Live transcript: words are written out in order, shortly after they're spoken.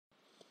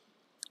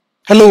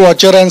Hello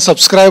watcher and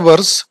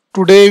subscribers.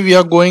 Today we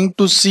are going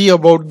to see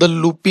about the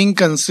looping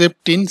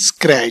concept in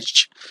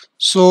Scratch.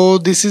 So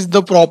this is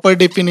the proper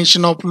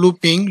definition of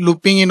looping.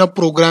 Looping in a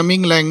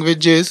programming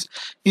languages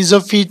is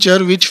a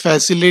feature which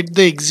facilitates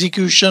the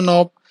execution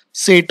of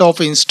set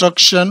of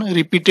instruction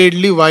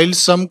repeatedly while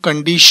some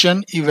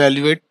condition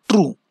evaluate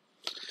true.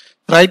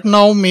 Right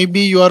now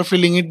maybe you are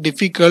feeling it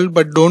difficult,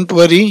 but don't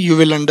worry, you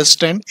will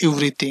understand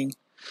everything.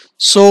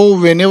 So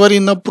whenever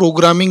in a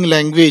programming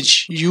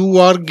language you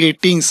are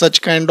getting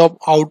such kind of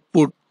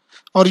output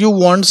or you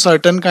want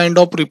certain kind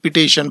of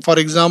repetition. For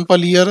example,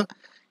 here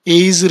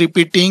A is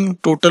repeating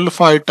total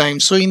 5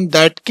 times. So in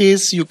that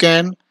case you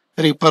can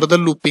refer the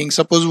looping.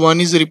 Suppose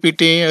 1 is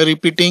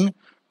repeating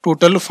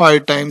total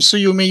 5 times. So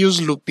you may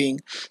use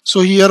looping.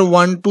 So here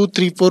 1, 2,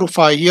 3, 4,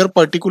 5. Here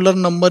particular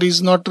number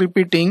is not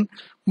repeating,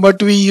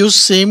 but we use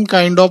same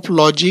kind of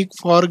logic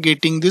for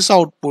getting this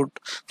output.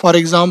 For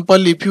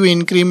example, if you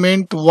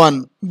increment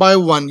 1 by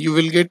 1 you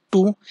will get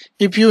 2.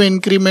 If you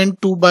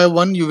increment 2 by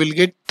 1 you will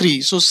get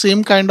 3. So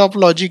same kind of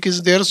logic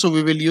is there, so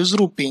we will use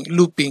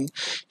looping.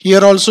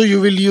 Here also you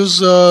will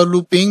use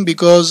looping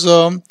because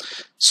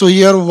so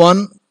here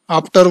 1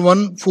 after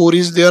 1 4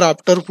 is there,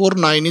 after 4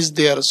 9 is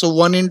there. So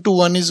 1 into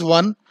 1 is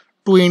 1,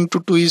 2 into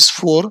 2 is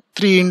 4,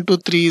 3 into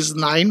 3 is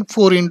 9,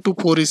 4 into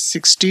 4 is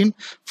 16,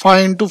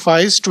 5 into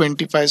 5 is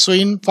 25. So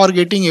in for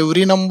getting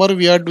every number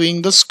we are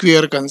doing the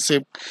square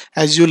concept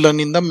as you learn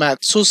in the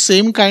math. So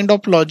same kind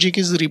of logic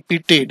is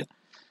repeated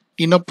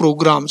in a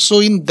program.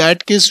 So in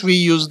that case we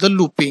use the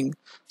looping.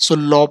 So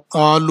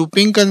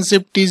looping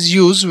concept is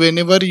used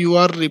whenever you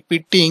are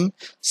repeating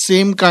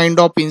same kind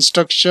of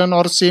instruction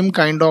or same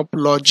kind of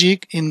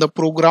logic in the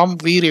program.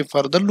 We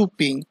refer the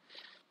looping,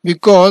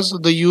 because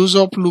the use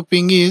of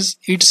looping is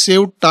it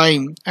save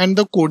time and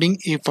the coding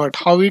effort.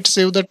 How it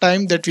save the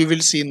time, that we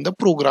will see in the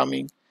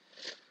programming.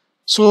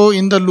 So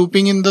in the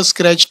looping in the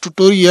Scratch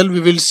tutorial we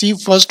will see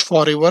first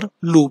forever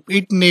loop.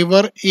 It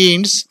never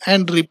ends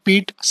and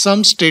repeat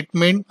some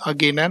statement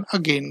again and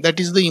again. That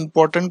is the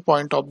important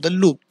point of the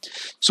loop.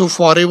 So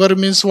forever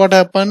means what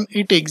happen,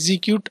 it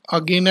execute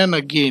again and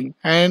again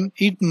and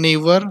it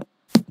never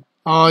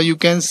you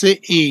can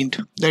say end.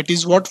 That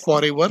is what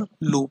forever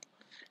loop.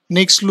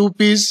 Next loop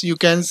is, you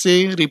can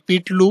say,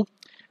 repeat loop.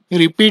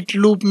 Repeat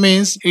loop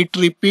means it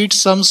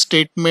repeats some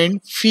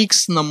statement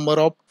fixed number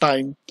of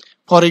time.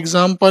 For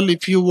example,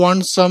 if you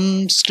want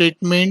some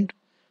statement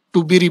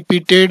to be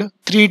repeated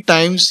 3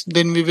 times,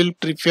 then we will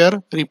prefer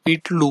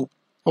repeat loop.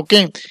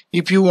 Okay.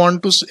 If you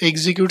want to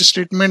execute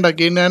statement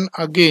again and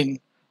again,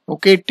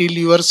 okay, till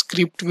your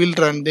script will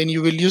run, then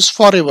you will use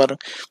forever.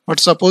 But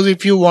suppose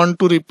if you want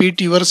to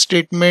repeat your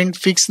statement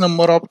fixed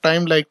number of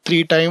time like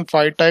 3 times,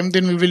 5 times,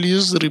 then we will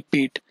use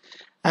repeat.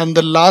 And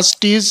the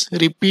last is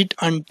repeat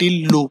until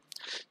loop.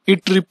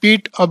 It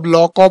repeat a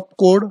block of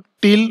code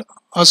till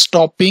a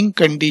stopping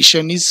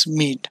condition is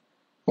met.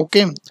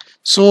 Okay,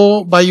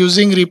 so by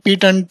using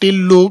repeat until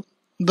loop,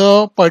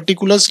 the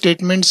particular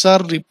statements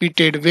are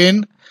repeated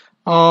when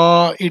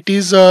it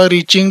is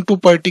reaching to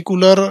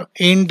particular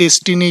end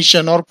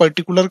destination or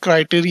particular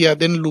criteria,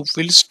 then loop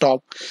will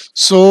stop.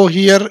 So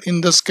here in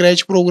the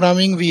Scratch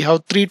programming we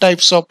have 3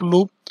 types of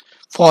loop: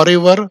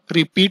 forever,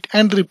 repeat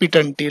and repeat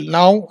until.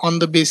 Now on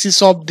the basis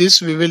of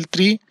this we will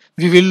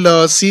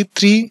see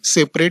 3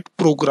 separate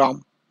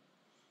program.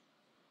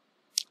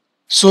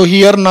 So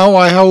here now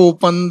I have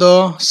opened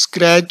the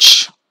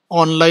Scratch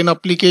online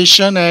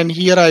application and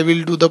here I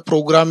will do the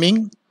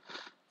programming.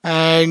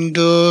 And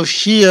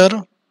here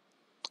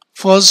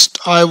first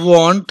I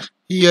want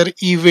here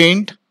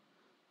event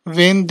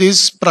when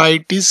this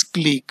sprite is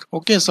click.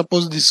 Okay,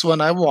 suppose this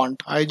one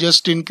I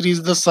just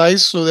increase the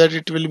size so that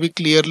it will be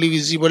clearly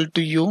visible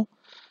to you.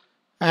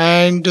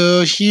 And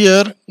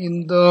here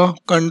in the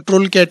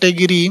control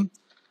category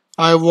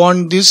I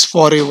want this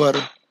forever.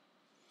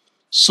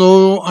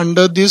 So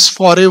under this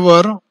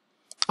forever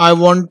I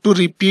want to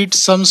repeat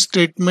some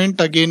statement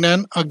again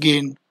and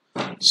again.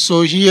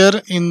 So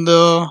here in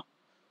the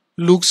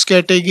looks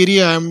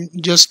category I am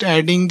just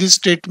adding this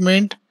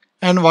statement,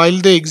 and while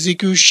the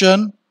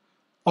execution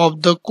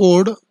of the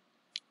code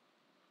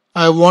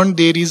I want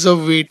there is a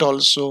wait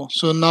also.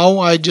 So now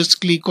I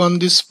just click on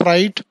this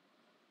sprite.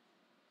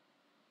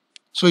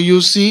 So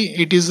you see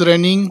it is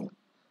running,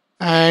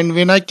 and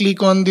when I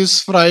click on this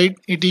sprite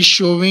it is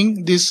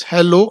showing this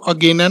hello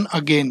again and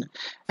again,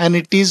 and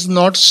it is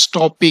not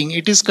stopping,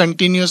 it is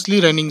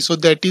continuously running. So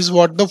that is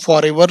what the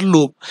forever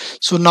loop.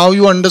 So now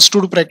you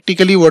understood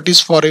practically what is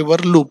forever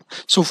loop.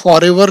 So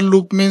forever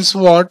loop means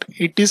what?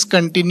 It is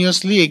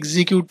continuously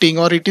executing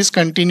or it is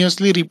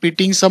continuously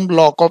repeating some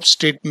block of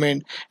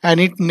statement and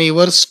it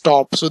never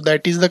stops. So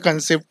that is the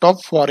concept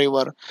of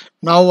forever.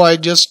 Now I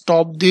just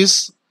stop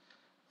this,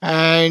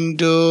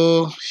 and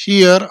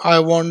here I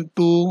want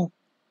to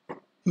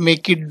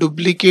make it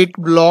duplicate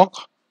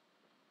block.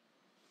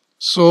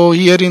 So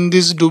here in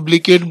this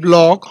duplicate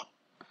block,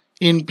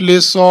 in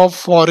place of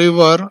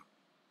forever,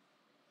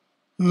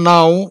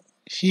 now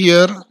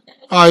here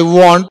I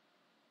want,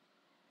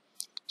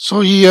 so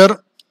here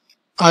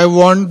I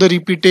want the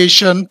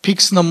repetition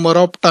fixed number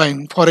of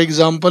time, for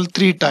example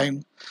 3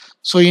 times.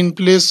 So in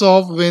place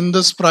of when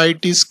the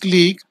sprite is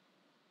click,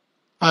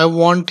 I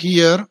want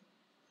here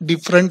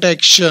different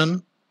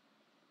action.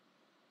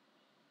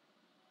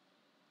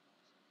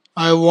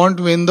 I want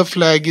when the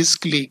flag is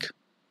click.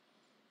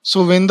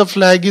 So when the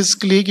flag is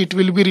click, it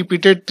will be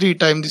repeated 3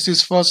 times. This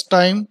is first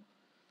time,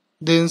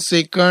 then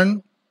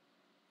second,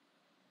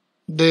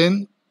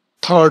 then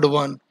third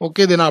one.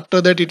 Okay, then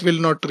after that it will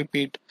not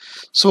repeat.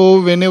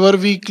 So whenever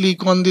we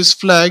click on this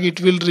flag,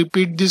 it will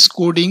repeat this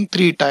coding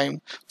 3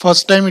 times.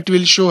 First time it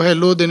will show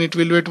hello, then it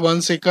will wait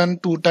 1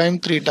 second, 2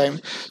 times, 3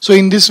 times. So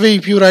in this way,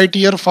 if you write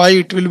here 5,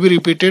 it will be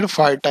repeated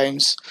 5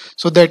 times.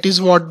 So that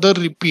is what the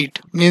repeat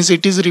means.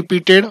 It is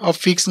repeated a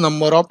fixed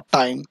number of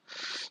time.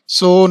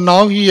 So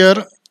now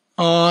here,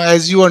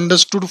 as you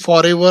understood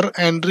forever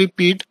and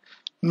repeat,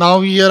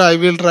 now here I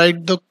will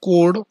write the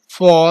code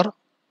for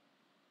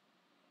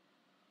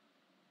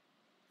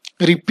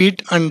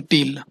repeat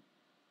until.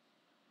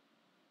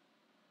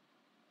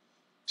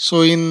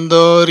 So in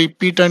the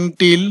repeat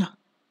until,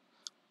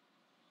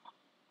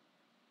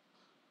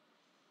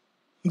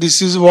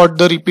 this is what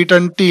the repeat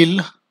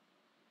until.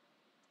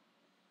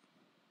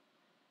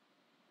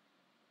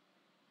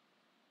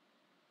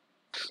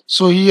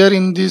 So here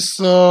in this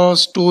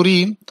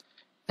story,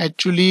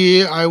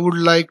 actually I would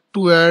like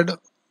to add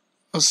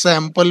a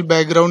sample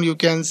background, you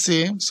can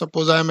say.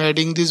 Suppose I am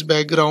adding this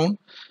background,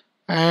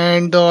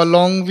 and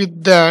along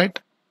with that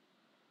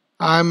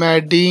I am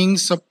adding,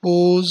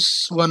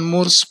 suppose, one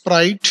more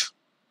sprite,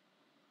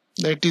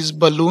 that is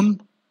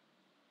balloon.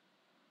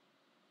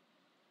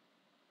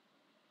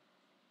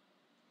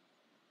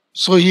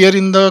 So here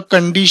in the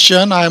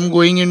condition, I am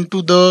going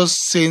into the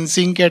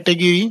sensing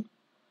category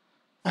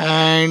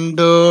and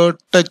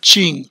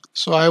touching.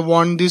 So I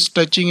want this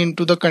touching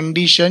into the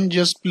condition,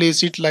 just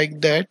place it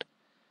like that.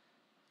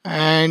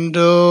 And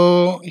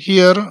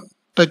here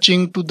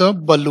touching to the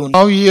balloon.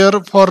 Now here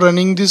for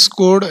running this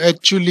code,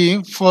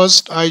 actually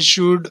first I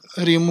should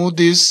remove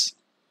this,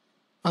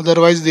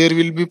 otherwise there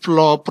will be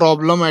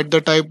problem at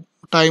the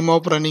time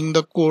of running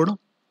the code.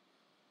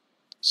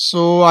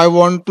 So I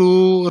want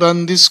to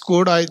run this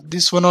code.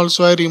 This one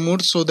also I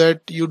removed so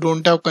that you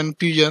don't have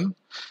confusion.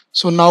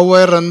 So now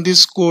I run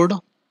this code.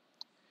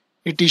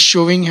 It is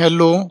showing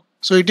hello.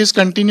 So it is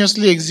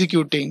continuously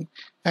executing,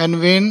 and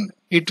when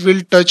it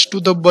will touch to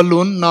the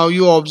balloon, now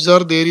you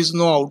observe there is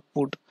no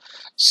output.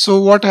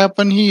 So what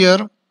happened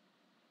here?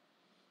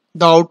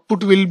 The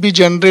output will be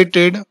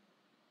generated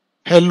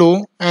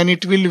hello, and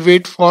it will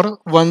wait for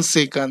 1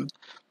 second.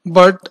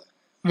 But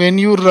when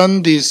you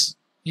run this,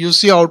 you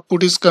see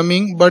output is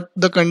coming, but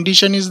the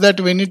condition is that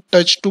when it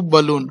touch to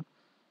balloon,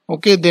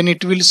 okay, then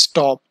it will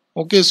stop.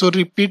 Okay, so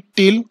repeat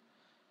till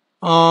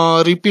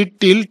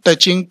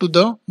touching to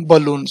the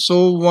balloon.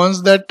 So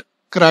once that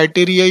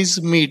criteria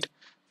is met,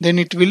 then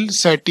it will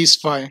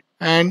satisfy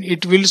and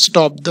it will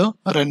stop the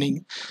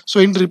running. So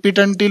in repeat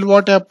until,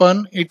 what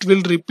happen, it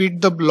will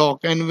repeat the block,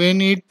 and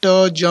when it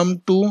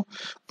jump to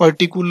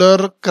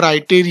particular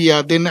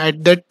criteria, then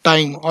at that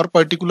time, or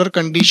particular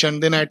condition,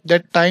 then at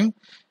that time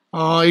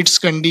its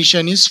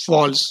condition is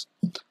false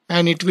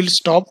and it will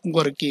stop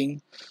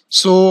working.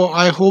 So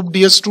I hope,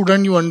 dear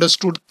student, you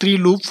understood three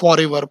loop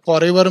forever.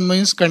 Forever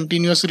means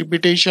continuous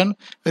repetition.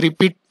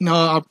 Repeat,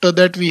 after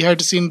that we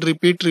had seen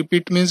repeat.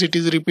 Repeat means it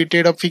is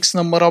repeated a fixed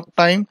number of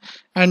time.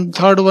 And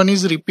third one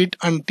is repeat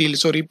until.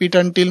 So repeat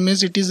until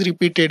means it is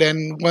repeated,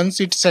 and once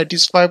it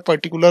satisfies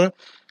particular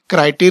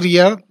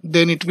criteria,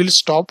 then it will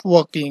stop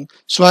working.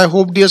 So I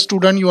hope, dear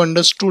student, you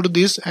understood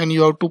this and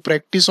you have to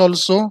practice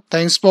also.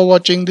 Thanks for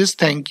watching this.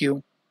 Thank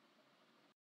you.